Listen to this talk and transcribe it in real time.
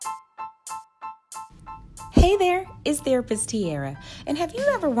Hey there, it's Therapist Tiara. And have you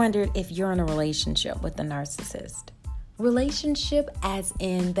ever wondered if you're in a relationship with a narcissist? Relationship as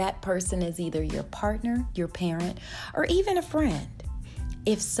in that person is either your partner, your parent, or even a friend.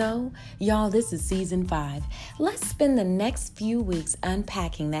 If so, y'all, this is season 5. Let's spend the next few weeks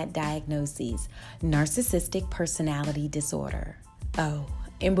unpacking that diagnosis, narcissistic personality disorder. Oh,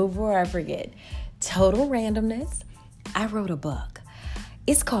 and before I forget, total randomness, I wrote a book.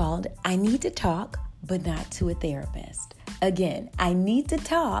 It's called I Need to Talk, but Not to a Therapist. Again, I need to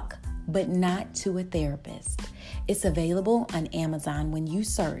talk, but not to a therapist. It's available on Amazon when you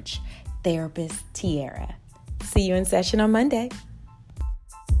search Therapist Tiara. See you in session on Monday.